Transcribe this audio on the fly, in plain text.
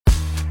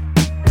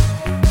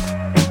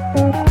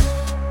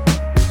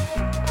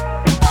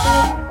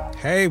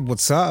Hey,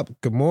 what's up?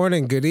 Good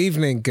morning, good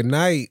evening, good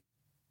night,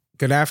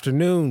 good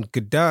afternoon,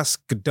 good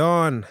dusk, good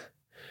dawn.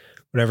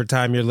 Whatever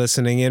time you're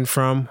listening in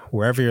from,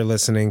 wherever you're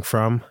listening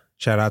from.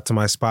 Shout out to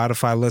my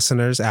Spotify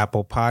listeners,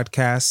 Apple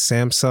Podcasts,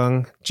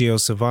 Samsung,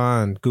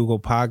 JioSavan, Google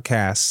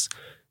Podcasts,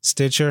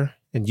 Stitcher,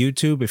 and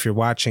YouTube. If you're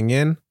watching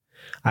in,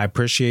 I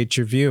appreciate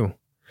your view.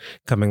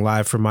 Coming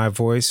live from my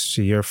voice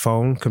to your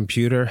phone,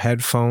 computer,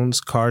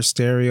 headphones, car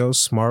stereo,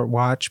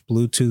 smartwatch,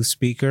 Bluetooth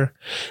speaker.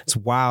 It's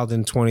wild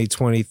in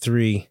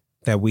 2023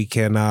 that we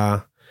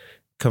can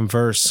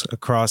converse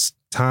across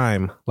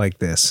time like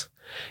this.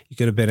 You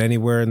could have been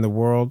anywhere in the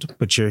world,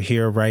 but you're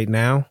here right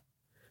now.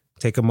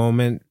 Take a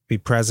moment, be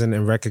present,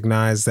 and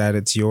recognize that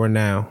it's your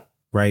now,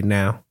 right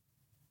now.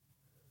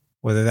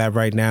 Whether that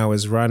right now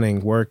is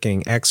running,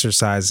 working,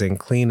 exercising,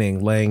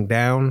 cleaning, laying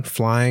down,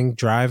 flying,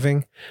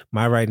 driving,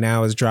 my right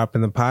now is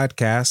dropping the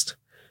podcast.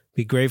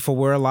 Be grateful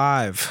we're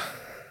alive.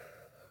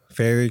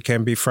 Failure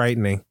can be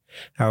frightening.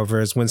 However,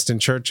 as Winston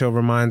Churchill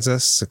reminds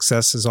us,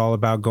 success is all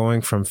about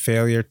going from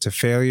failure to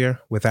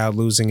failure without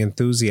losing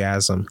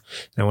enthusiasm.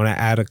 And I want to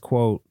add a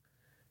quote.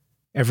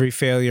 Every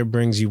failure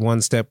brings you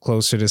one step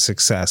closer to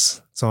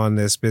success. It's on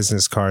this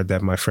business card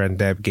that my friend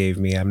Deb gave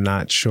me. I'm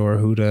not sure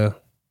who to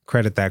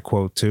credit that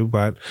quote to,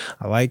 but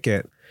I like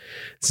it.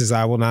 This is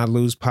I Will Not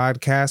Lose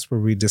podcast,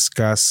 where we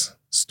discuss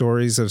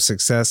stories of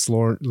success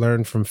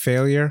learned from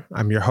failure.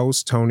 I'm your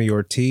host, Tony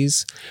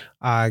Ortiz.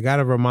 I got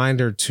a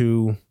reminder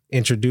to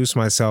introduce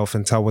myself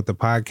and tell what the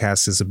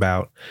podcast is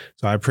about.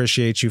 So I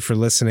appreciate you for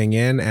listening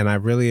in, and I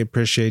really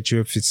appreciate you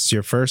if it's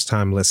your first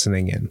time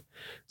listening in.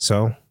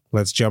 So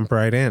let's jump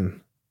right in.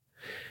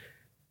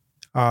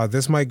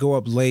 This might go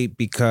up late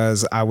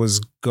because I was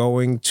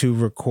going to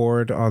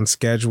record on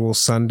schedule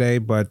Sunday,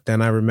 but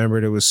then I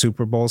remembered it was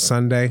Super Bowl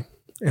Sunday.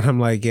 And I'm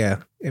like,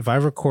 yeah, if I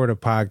record a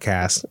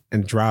podcast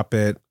and drop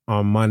it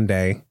on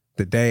Monday,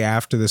 the day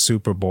after the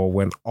Super Bowl,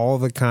 when all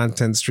the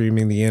content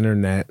streaming the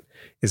internet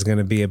is going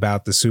to be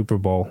about the Super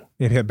Bowl,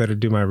 maybe I better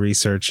do my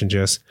research and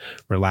just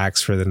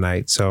relax for the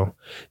night. So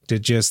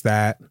did just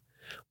that,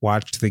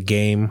 watched the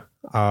game.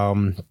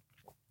 I'm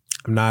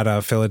not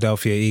a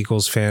Philadelphia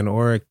Eagles fan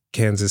or a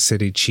Kansas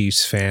City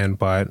Chiefs fan,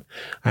 but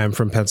I'm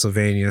from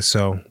Pennsylvania,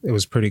 so it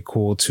was pretty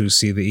cool to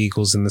see the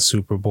Eagles in the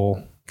Super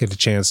Bowl, get a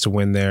chance to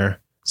win their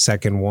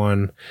second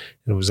one.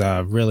 It was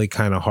really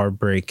kind of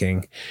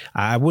heartbreaking.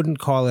 I wouldn't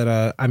call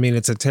it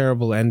it's a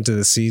terrible end to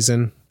the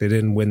season. They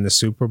didn't win the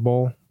Super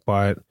Bowl,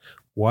 but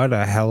what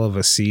a hell of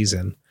a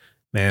season,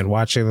 man.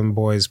 Watching them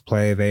boys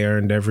play, they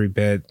earned every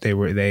bit. They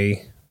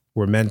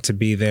were meant to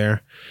be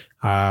there.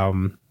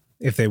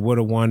 If they would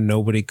have won,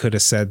 nobody could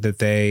have said that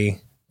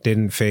they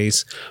didn't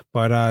face.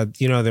 But,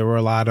 there were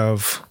a lot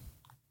of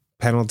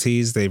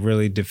penalties. They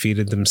really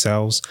defeated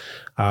themselves.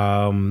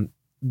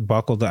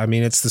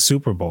 It's the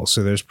Super Bowl,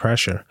 so there's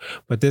pressure.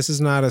 But this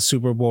is not a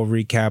Super Bowl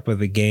recap of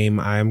the game.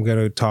 I'm going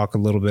to talk a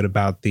little bit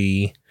about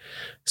the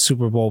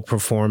Super Bowl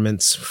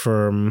performance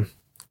from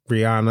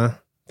Rihanna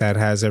that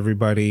has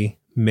everybody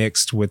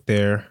mixed with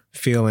their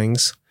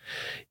feelings,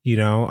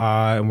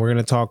 and we're going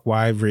to talk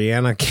why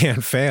Rihanna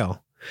can't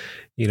fail.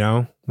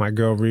 My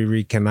girl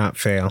Riri cannot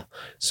fail.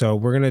 So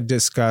we're going to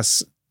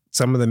discuss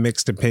some of the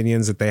mixed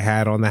opinions that they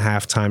had on the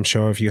halftime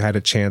show. If you had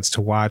a chance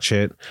to watch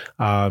it,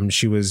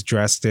 she was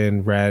dressed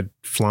in red,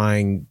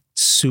 flying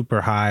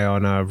super high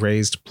on a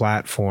raised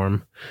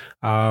platform.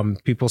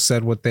 People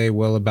said what they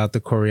will about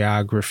the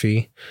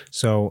choreography.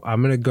 So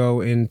I'm going to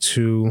go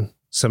into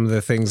some of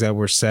the things that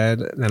were said,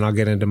 then I'll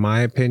get into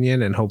my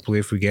opinion, and hopefully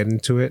if we get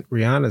into it,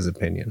 Rihanna's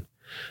opinion.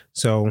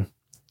 So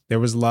there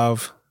was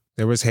love.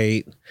 There was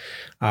hate.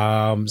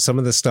 Some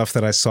of the stuff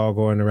that I saw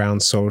going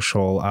around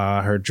social,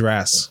 her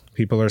dress,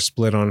 people are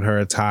split on her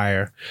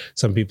attire.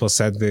 Some people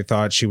said they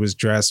thought she was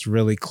dressed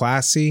really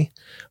classy,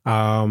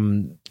 a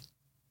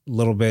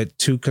little bit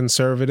too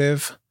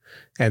conservative.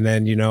 And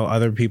then,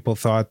 other people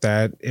thought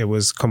that it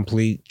was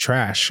complete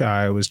trash.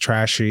 It was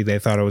trashy. They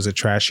thought it was a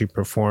trashy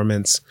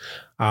performance.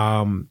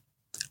 She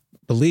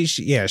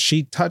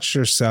touched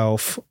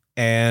herself.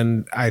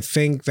 And I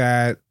think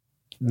that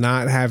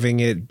not having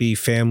it be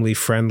family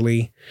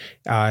friendly,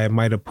 it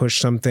might have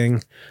pushed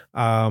something.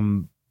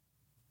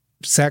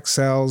 Sex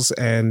sells,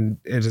 and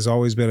it has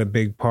always been a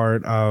big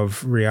part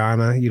of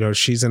Rihanna.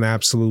 She's an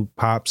absolute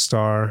pop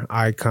star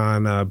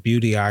icon, a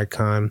beauty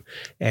icon.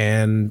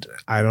 And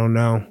I don't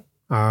know.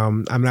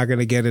 I'm not going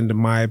to get into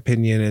my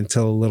opinion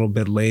until a little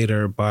bit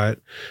later,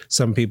 but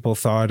some people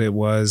thought it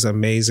was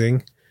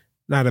amazing.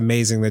 Not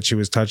amazing that she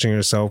was touching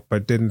herself,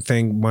 but didn't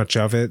think much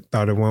of it.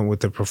 Thought it went with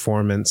the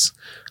performance.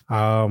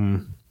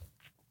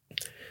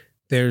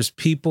 There's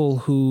people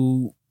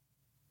who,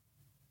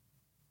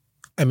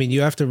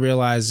 you have to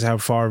realize how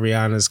far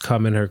Rihanna's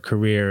come in her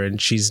career, and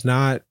she's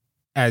not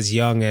as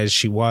young as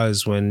she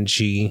was when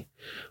she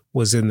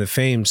was in the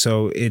fame.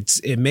 So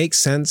it makes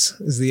sense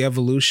as the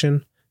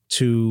evolution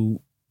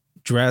to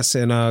dress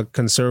in a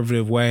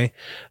conservative way.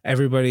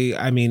 Everybody,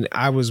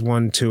 I was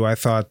one too. I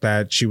thought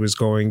that she was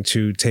going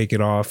to take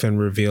it off and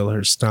reveal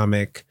her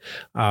stomach.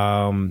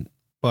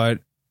 But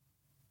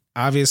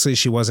obviously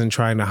she wasn't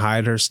trying to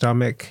hide her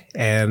stomach.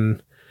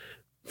 And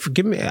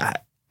Forgive me.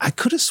 I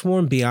could have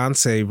sworn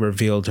Beyonce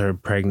revealed her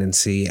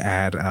pregnancy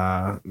at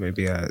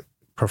maybe a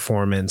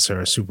performance or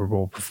a Super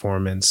Bowl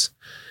performance.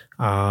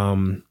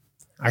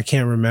 I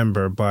can't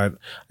remember, but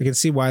I can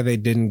see why they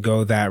didn't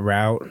go that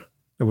route.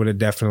 It would have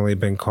definitely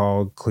been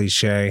called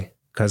cliche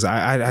because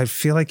I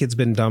feel like it's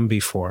been done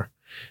before.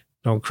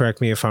 Don't correct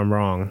me if I'm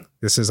wrong.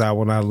 This is I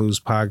Will Not Lose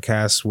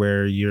podcast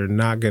where you're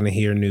not going to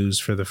hear news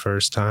for the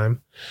first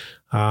time.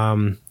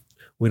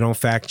 We don't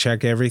fact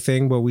check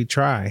everything, but we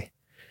try.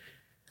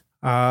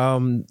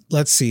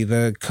 Let's see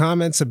the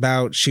comments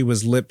about she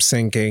was lip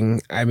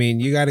syncing. I mean,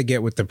 you got to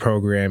get with the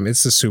program.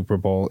 It's the Super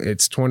Bowl.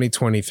 It's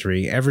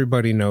 2023.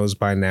 Everybody knows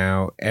by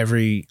now,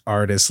 every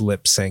artist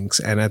lip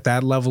syncs. And at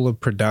that level of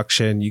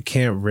production, you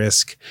can't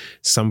risk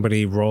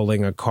somebody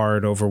rolling a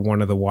card over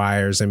one of the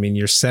wires. I mean,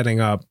 you're setting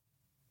up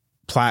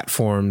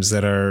platforms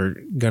that are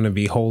going to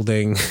be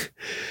holding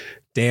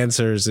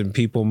dancers and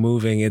people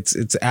moving.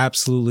 It's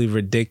absolutely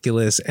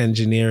ridiculous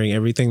engineering,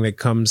 everything that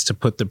comes to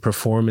put the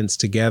performance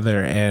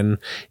together. And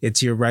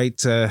it's your right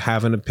to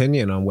have an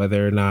opinion on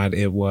whether or not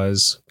it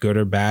was good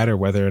or bad or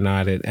whether or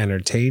not it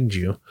entertained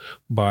you.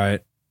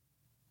 But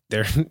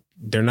they're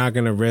not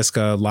going to risk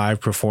a live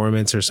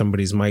performance or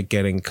somebody's mic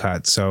getting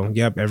cut. So,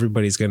 yep,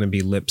 everybody's going to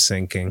be lip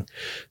syncing.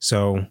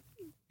 So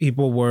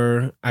people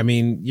were, I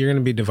mean, you're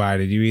going to be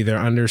divided. You either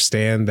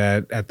understand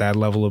that at that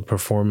level of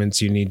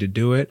performance, you need to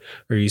do it,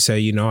 or you say,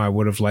 you know, I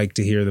would have liked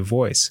to hear the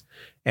voice.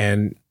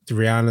 And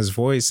Rihanna's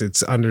voice,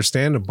 it's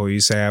understandable. You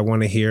say, I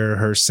want to hear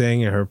her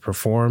sing and her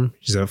perform.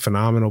 She's a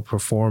phenomenal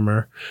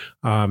performer.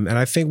 And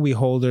I think we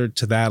hold her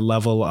to that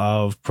level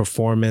of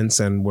performance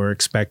and we're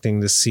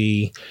expecting to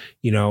see,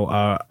 you know,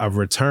 a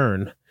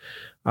return.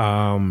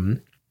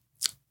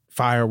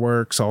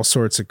 Fireworks, all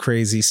sorts of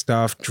crazy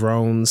stuff,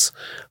 drones.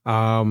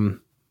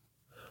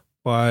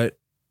 But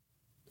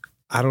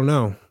I don't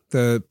know.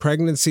 The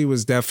pregnancy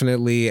was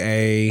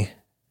definitely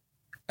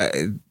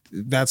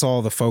that's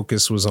all the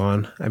focus was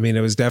on. I mean, it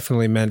was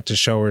definitely meant to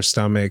show her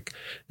stomach.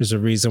 There's a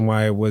reason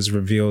why it was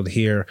revealed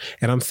here.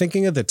 And I'm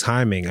thinking of the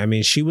timing. I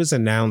mean, she was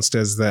announced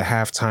as the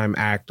halftime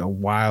act a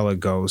while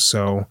ago.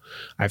 So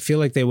I feel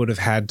like they would have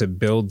had to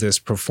build this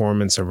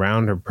performance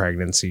around her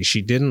pregnancy.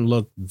 She didn't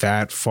look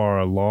that far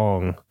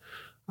along.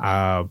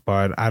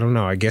 But I don't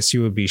know. I guess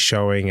you would be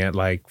showing at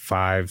like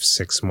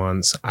 5-6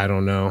 months. I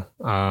don't know.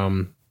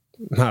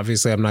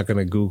 Obviously, I'm not going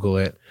to Google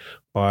it,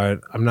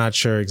 but I'm not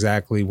sure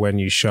exactly when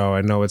you show.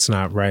 I know it's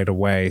not right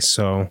away.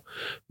 So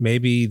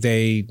maybe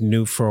they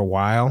knew for a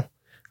while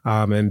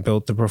and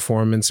built the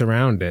performance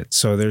around it.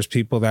 So there's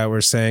people that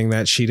were saying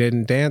that she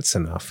didn't dance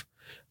enough.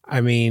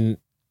 I mean,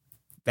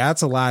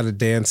 that's a lot of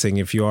dancing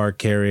if you are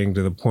carrying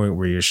to the point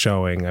where you're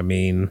showing. I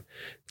mean,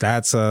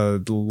 that's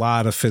a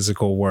lot of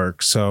physical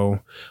work. So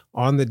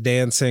on the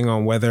dancing,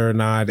 on whether or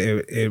not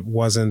it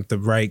wasn't the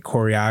right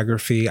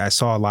choreography, I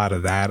saw a lot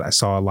of that. I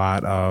saw a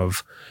lot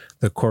of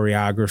the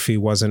choreography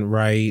wasn't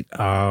right.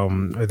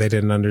 Or they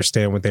didn't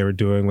understand what they were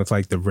doing with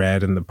like the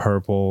red and the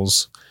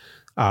purples.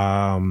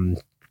 And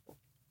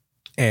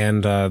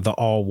the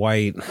all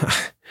white.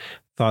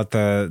 Thought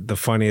the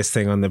funniest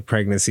thing on the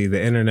pregnancy,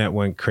 the internet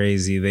went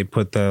crazy. They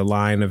put the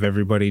line of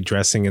everybody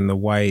dressing in the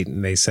white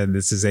and they said,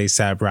 this is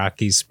A$AP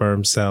Rocky's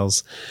sperm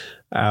cells.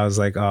 I was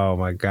like, oh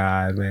my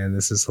God, man,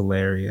 this is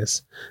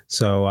hilarious.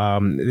 So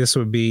this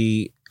would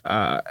be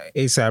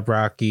A$AP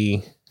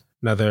Rocky,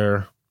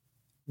 another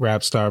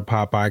rap star,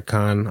 pop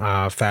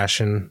icon,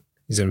 fashion.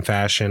 He's in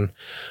fashion.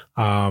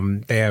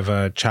 They have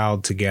a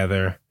child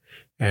together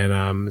and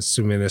I'm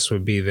assuming this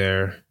would be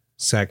their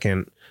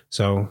second.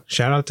 So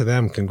shout out to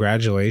them.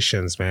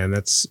 Congratulations, man.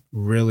 That's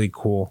really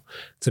cool.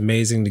 It's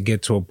amazing to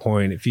get to a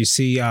point. If you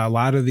see a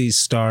lot of these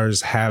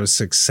stars have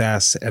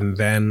success and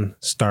then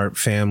start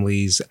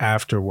families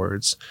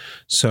afterwards.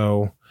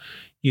 So,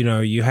 you know,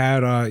 you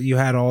had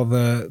all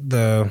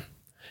the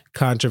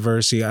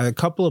controversy. A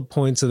couple of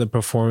points of the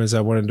performance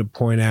I wanted to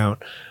point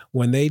out.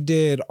 When they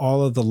did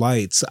all of the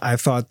lights, I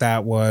thought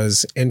that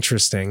was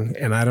interesting.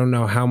 And I don't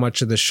know how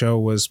much of the show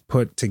was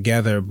put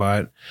together,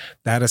 but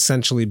that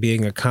essentially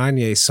being a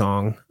Kanye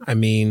song, I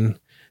mean,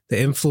 the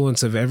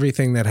influence of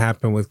everything that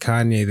happened with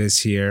Kanye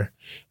this year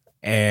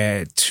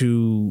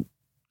to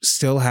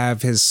still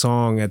have his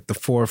song at the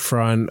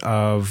forefront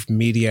of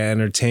media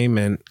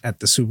entertainment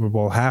at the Super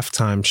Bowl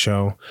halftime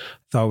show,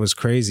 thought was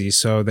crazy.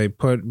 So they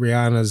put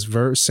Rihanna's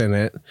verse in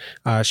it.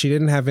 She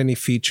didn't have any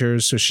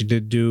features, so she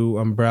did do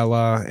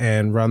Umbrella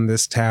and Run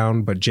This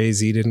Town, but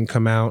Jay-Z didn't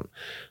come out.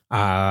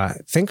 I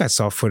think I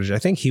saw footage. I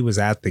think he was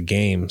at the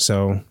game.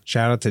 So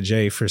shout out to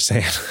Jay for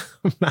saying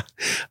I'm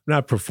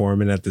not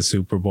performing at the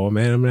Super Bowl,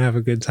 man. I'm gonna have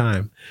a good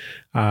time.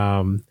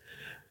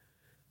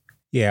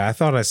 Yeah, I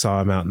thought I saw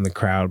him out in the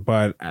crowd,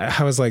 but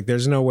I was like,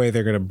 there's no way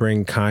they're going to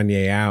bring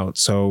Kanye out.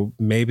 So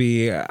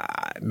maybe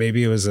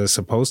it was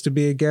supposed to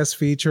be a guest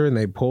feature and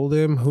they pulled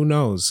him. Who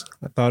knows?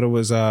 I thought it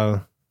was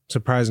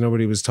surprised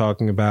nobody was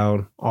talking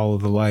about all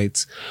of the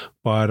lights.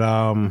 But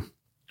I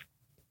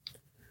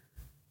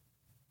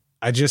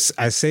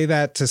say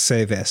that to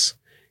say this.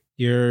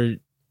 You're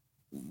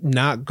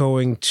not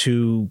going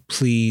to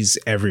please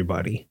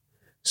everybody.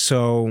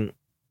 So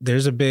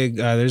there's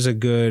a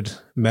good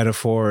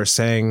metaphor or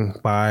saying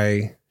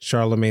by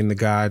Charlemagne the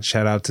God.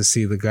 Shout out to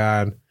See the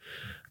God,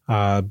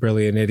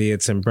 Brilliant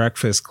Idiots and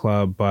Breakfast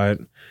Club. But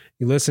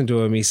you listen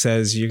to him, he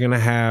says, you're going to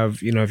have,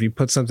 if you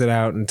put something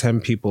out and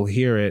 10 people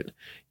hear it,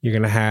 you're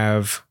going to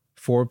have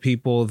 4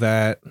 people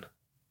that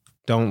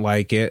don't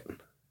like it,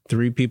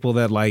 3 people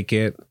that like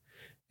it,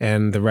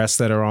 and the rest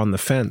that are on the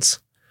fence.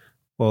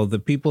 Well, the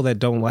people that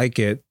don't like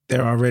it,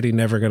 they're already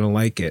never going to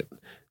like it.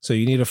 So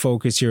you need to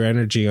focus your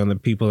energy on the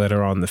people that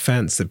are on the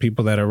fence, the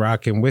people that are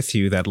rocking with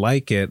you, that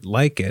like it,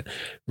 like it.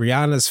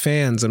 Rihanna's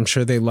fans, I'm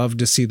sure they love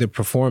to see the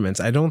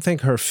performance. I don't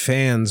think her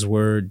fans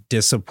were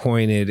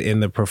disappointed in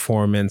the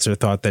performance or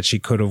thought that she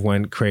could have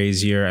went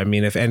crazier. I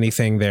mean, if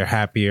anything, they're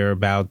happier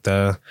about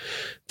the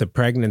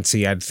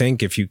pregnancy, I'd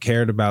think, if you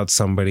cared about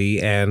somebody.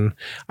 And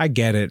I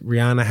get it.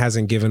 Rihanna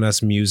hasn't given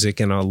us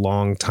music in a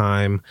long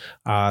time.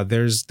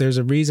 There's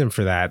a reason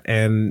for that.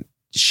 And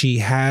she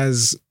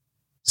has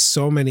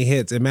so many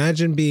hits.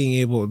 Imagine being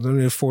able,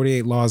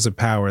 48 Laws of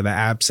Power, The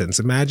Absence.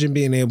 Imagine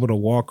being able to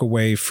walk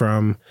away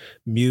from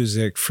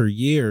music for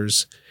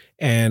years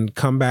and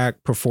come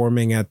back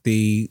performing at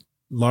the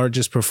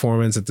largest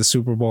performance at the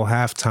Super Bowl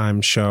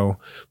halftime show,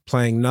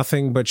 playing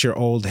nothing but your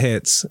old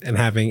hits and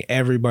having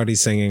everybody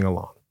singing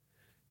along.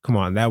 Come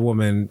on, that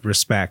woman,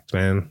 respect,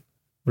 man.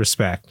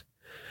 Respect.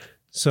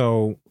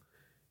 So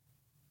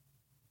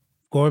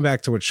going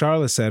back to what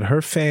Charlotte said,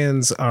 her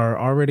fans are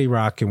already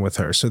rocking with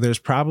her. So there's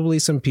probably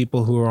some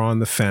people who are on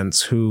the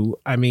fence who,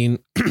 I mean,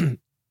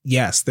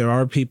 yes, there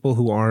are people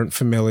who aren't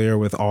familiar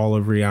with all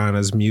of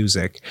Rihanna's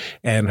music,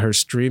 and her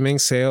streaming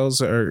sales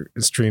is an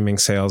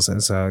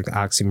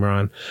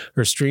oxymoron.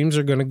 Her streams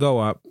are going to go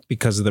up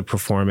because of the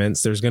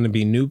performance. There's going to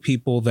be new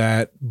people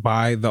that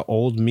buy the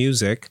old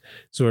music,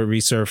 so it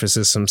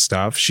resurfaces some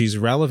stuff. She's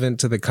relevant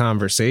to the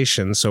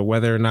conversation. So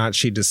whether or not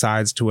she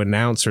decides to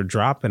announce or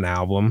drop an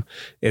album,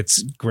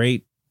 it's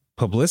great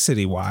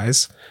publicity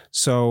wise.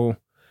 So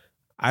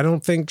I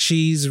don't think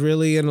she's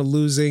really in a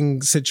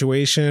losing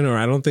situation, or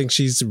I don't think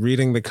she's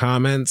reading the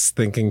comments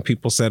thinking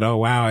people said, oh,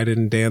 wow, I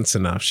didn't dance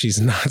enough. She's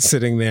not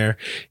sitting there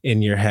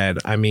in your head.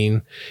 I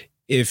mean,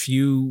 if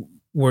you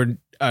were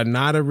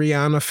not a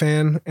Rihanna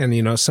fan,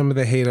 and, some of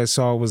the hate I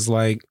saw was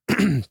like,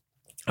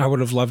 I would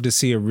have loved to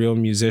see a real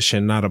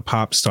musician, not a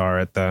pop star,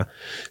 at the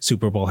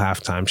Super Bowl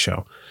halftime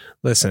show.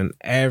 Listen,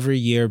 every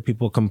year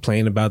people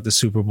complain about the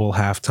Super Bowl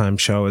halftime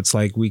show. It's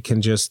like we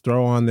can just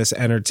throw on this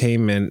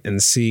entertainment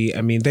and see.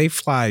 I mean, they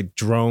fly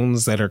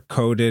drones that are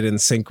coded in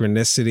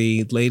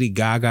synchronicity. Lady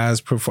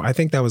Gaga's I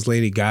think that was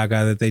Lady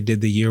Gaga that they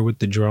did the year with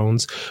the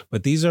drones.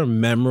 But these are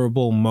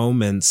memorable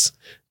moments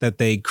that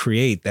they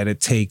create, that it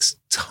takes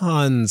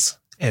tons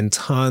and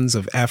tons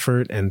of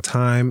effort and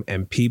time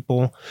and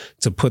people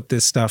to put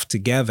this stuff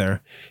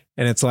together.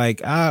 And it's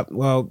like,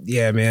 well,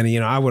 yeah,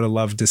 man, I would have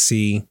loved to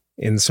see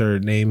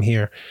insert name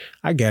here.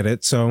 I get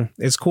it. So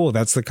it's cool.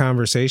 That's the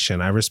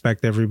conversation. I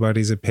respect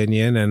everybody's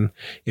opinion. And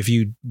if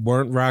you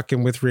weren't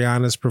rocking with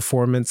Rihanna's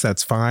performance,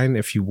 that's fine.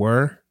 If you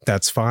were,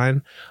 that's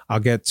fine.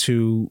 I'll get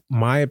to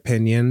my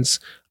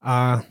opinions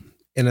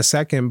in a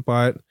second,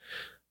 but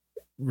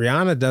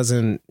Rihanna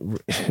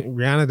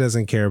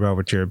doesn't care about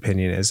what your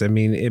opinion is. I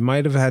mean, it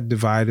might have had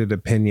divided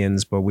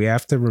opinions, but we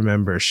have to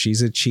remember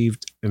she's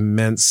achieved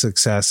immense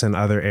success in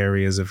other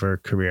areas of her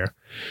career.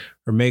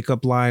 Her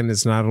makeup line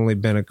has not only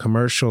been a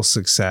commercial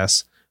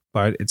success,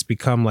 but it's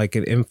become like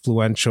an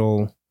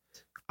influential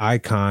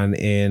icon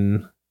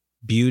in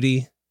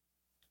beauty,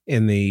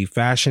 in the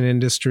fashion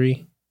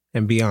industry,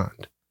 and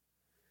beyond.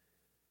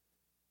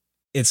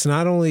 It's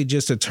not only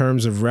just in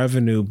terms of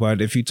revenue,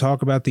 but if you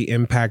talk about the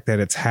impact that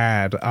it's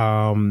had,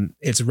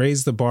 it's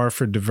raised the bar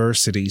for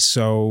diversity.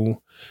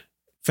 So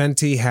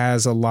Fenty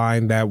has a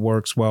line that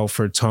works well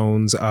for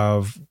tones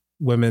of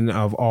women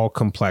of all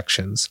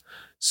complexions.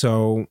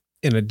 So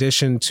in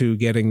addition to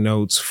getting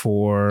notes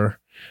for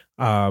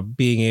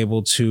being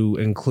able to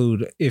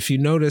include, if you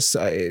notice,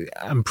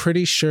 I'm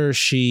pretty sure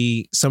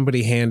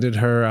somebody handed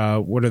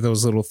her, what are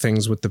those little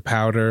things with the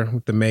powder,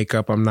 with the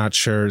makeup? I'm not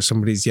sure.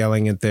 Somebody's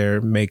yelling at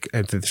their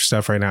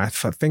stuff right now. I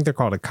think they're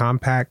called a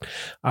compact.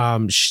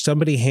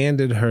 Somebody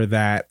handed her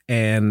that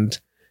and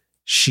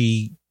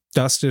she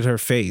dusted her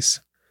face.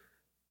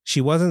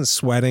 She wasn't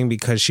sweating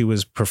because she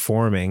was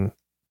performing.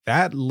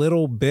 That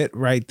little bit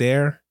right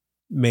there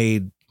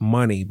made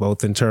money,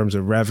 both in terms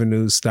of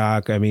revenue,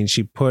 stock. I mean,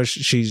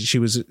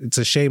 it's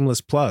a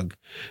shameless plug.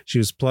 She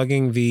was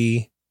plugging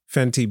the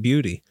Fenty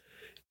Beauty,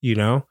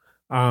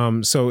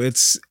 so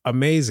it's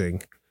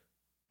amazing.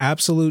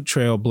 Absolute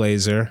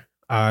trailblazer.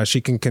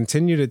 She can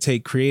continue to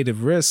take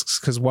creative risks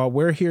because while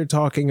we're here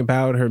talking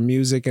about her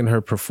music and her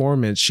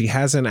performance, she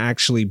hasn't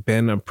actually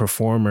been a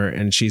performer,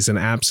 and she's an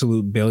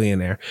absolute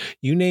billionaire.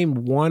 You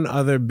name one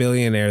other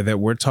billionaire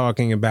that we're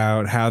talking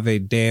about how they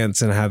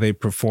dance and how they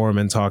perform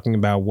and talking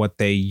about what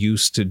they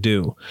used to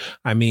do.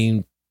 I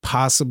mean,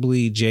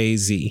 possibly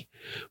Jay-Z,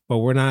 but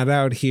we're not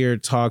out here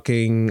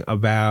talking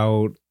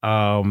about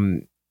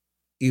Elon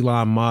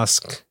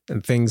Musk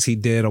and things he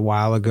did a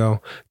while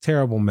ago.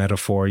 Terrible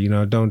metaphor,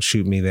 don't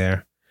shoot me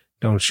there.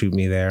 Don't shoot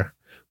me there.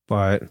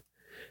 But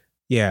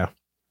Yeah,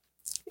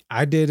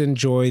 I did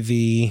enjoy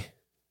the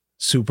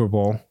Super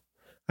Bowl.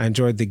 I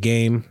enjoyed the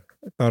game.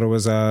 I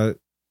thought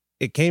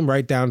it came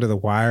right down to the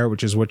wire,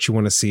 which is what you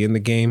want to see in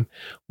the game.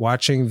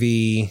 Watching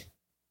the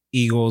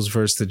Eagles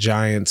versus the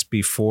Giants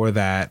before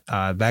that,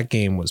 that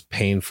game was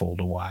painful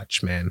to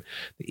watch, man.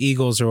 The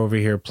Eagles are over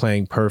here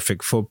playing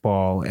perfect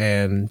football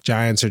and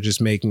Giants are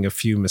just making a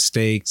few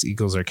mistakes.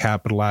 Eagles are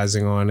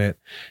capitalizing on it.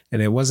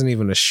 And it wasn't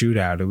even a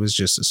shootout. It was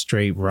just a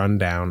straight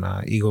rundown.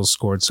 Eagles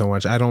scored so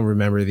much. I don't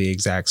remember the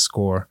exact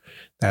score.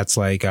 That's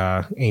like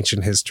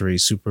ancient history.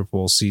 Super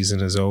Bowl season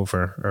is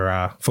over,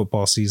 or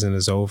football season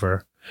is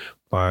over.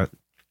 But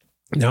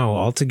no,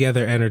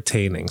 altogether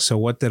entertaining. So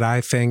what did I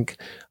think?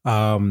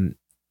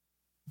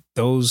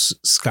 Those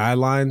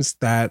skylines,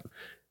 that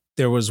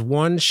there was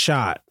one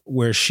shot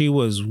where she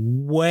was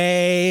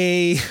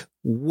way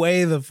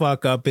the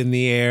fuck up in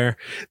the air.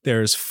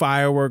 There's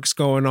fireworks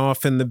going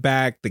off in the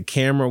back. The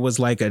camera was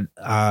like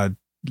a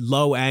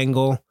low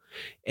angle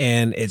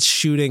and it's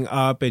shooting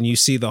up and you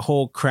see the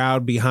whole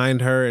crowd behind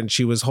her and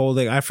she was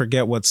holding, I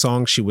forget what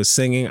song she was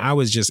singing. I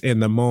was just in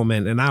the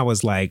moment and I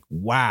was like,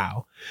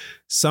 wow,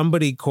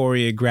 somebody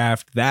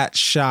choreographed that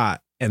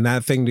shot and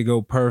that thing to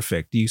go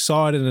perfect. You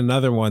saw it in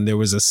another one. There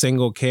was a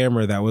single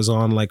camera that was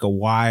on like a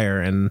wire.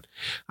 And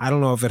I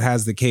don't know if it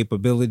has the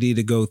capability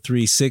to go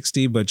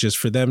 360, but just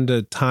for them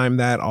to time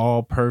that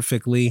all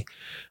perfectly,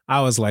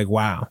 I was like,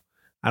 wow.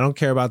 I don't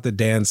care about the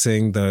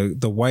dancing,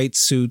 the white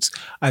suits.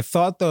 I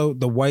thought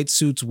the white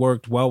suits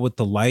worked well with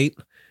the light.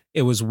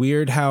 It was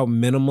weird how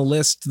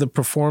minimalist the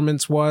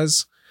performance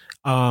was.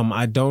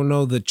 I don't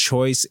know the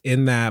choice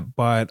in that,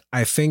 but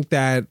I think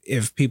that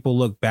if people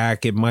look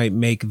back, it might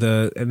make and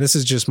this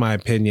is just my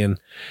opinion,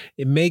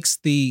 it makes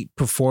the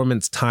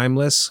performance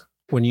timeless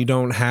when you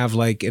don't have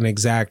like an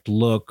exact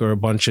look or a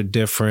bunch of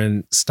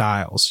different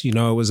styles. You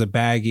know, it was a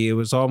baggy, it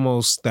was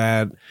almost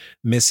that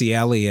Missy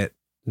Elliott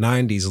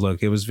 90s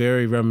look. It was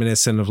very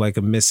reminiscent of like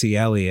a Missy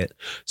Elliott.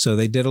 So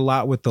they did a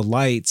lot with the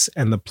lights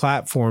and the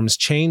platforms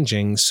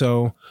changing.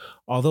 So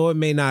although it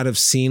may not have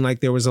seemed like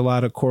there was a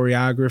lot of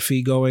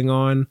choreography going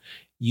on,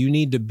 you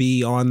need to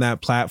be on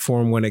that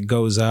platform when it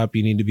goes up.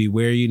 You need to be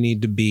where you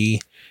need to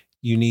be.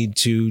 You need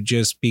to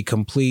just be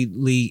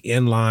completely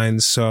in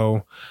line.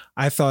 So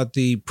I thought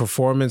the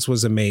performance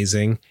was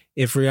amazing.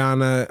 If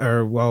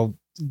Rihanna,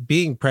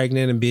 being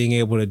pregnant and being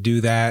able to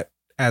do that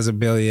as a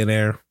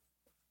billionaire,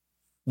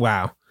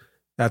 wow.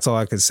 That's all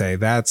I could say.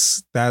 That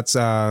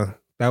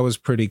was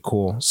pretty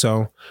cool.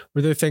 So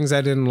were there things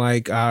I didn't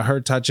like? Her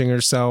touching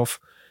herself.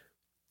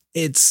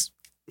 I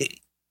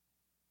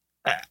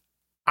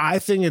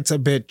think it's a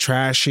bit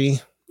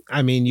trashy.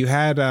 I mean, you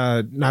had,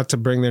 not to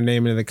bring their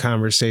name into the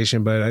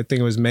conversation, but I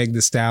think it was Meg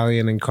Thee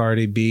Stallion and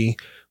Cardi B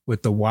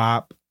with the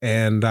WAP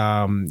and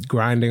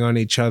grinding on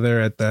each other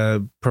at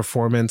the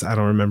performance. I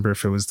don't remember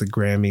if it was the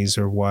Grammys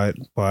or what,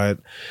 but,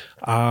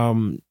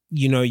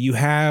 you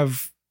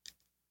have,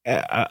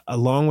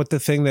 along with the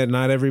thing that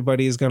not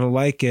everybody is going to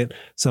like it,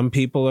 some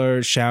people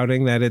are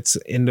shouting that it's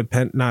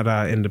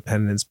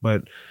independence,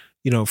 but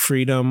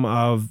freedom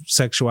of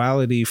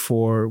sexuality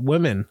for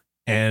women.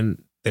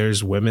 And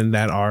there's women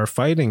that are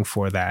fighting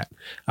for that.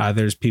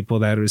 There's people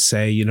that would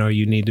say,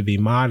 you need to be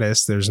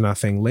modest. There's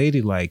nothing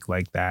ladylike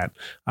like that.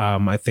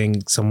 I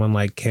think someone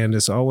like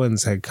Candace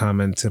Owens had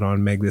commented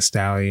on Meg Thee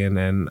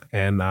Stallion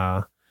and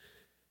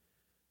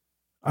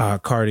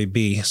Cardi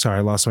B. Sorry,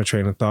 I lost my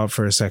train of thought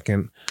for a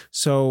second.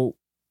 So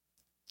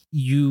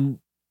you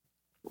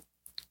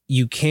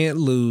can't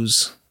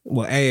lose.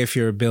 Well, if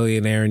you're a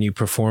billionaire and you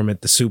perform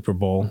at the Super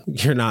Bowl,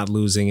 you're not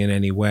losing in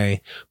any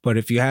way. But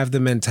if you have the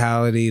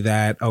mentality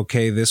that,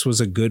 okay, this was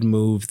a good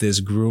move,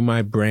 this grew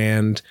my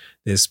brand,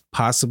 this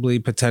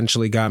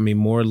potentially got me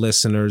more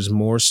listeners,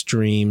 more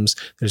streams,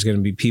 there's going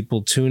to be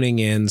people tuning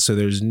in, so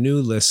there's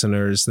new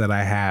listeners that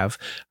I have.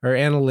 Our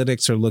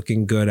analytics are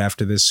looking good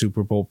after this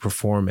Super Bowl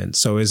performance.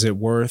 So is it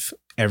worth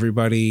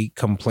everybody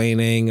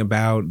complaining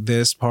about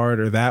this part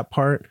or that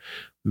part?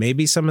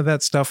 Maybe some of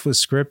that stuff was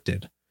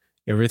scripted.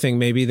 Everything,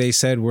 maybe they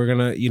said, we're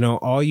going to,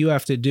 all you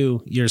have to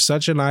do, you're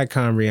such an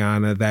icon,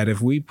 Rihanna, that if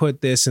we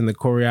put this in the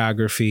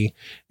choreography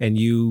and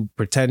you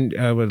pretend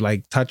would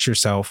like touch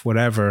yourself,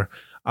 whatever,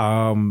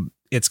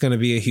 it's going to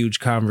be a huge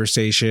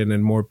conversation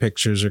and more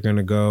pictures are going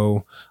to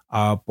go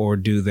up or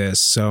do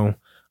this. So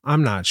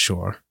I'm not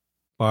sure,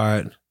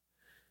 but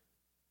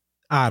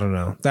I don't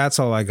know. That's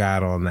all I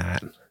got on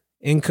that.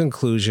 In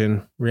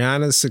conclusion,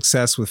 Rihanna's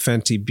success with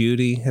Fenty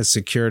Beauty has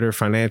secured her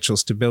financial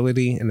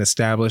stability and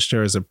established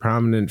her as a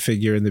prominent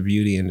figure in the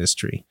beauty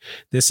industry.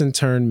 This in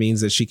turn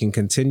means that she can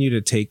continue to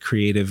take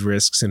creative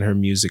risks in her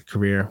music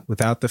career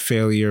without the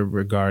fear of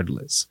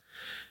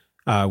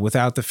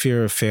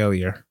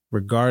failure,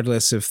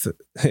 regardless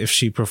if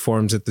she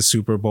performs at the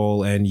Super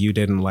Bowl and you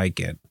didn't like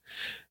it.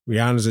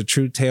 Rihanna's a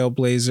true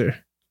trailblazer.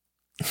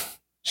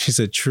 She's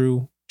a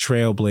true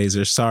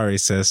trailblazer. Sorry,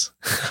 sis.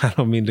 I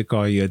don't mean to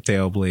call you a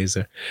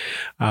tailblazer.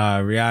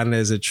 Rihanna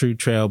is a true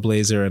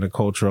trailblazer and a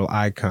cultural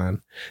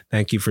icon.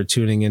 Thank you for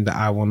tuning into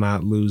I Will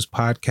Not Lose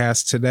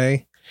podcast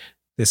today.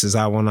 This is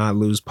I Will Not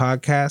Lose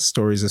podcast,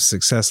 stories of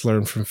success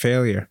learned from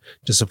failure.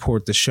 To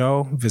support the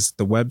show, visit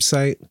the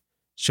website,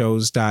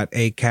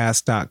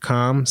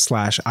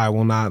 shows.acast.com/I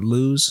Will Not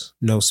Lose,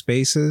 no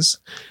spaces.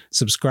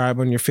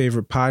 Subscribe on your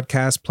favorite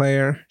podcast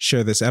player,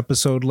 share this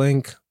episode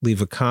link,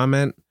 leave a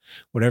comment.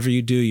 Whatever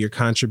you do, your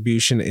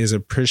contribution is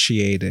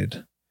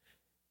appreciated.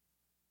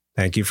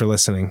 Thank you for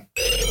listening.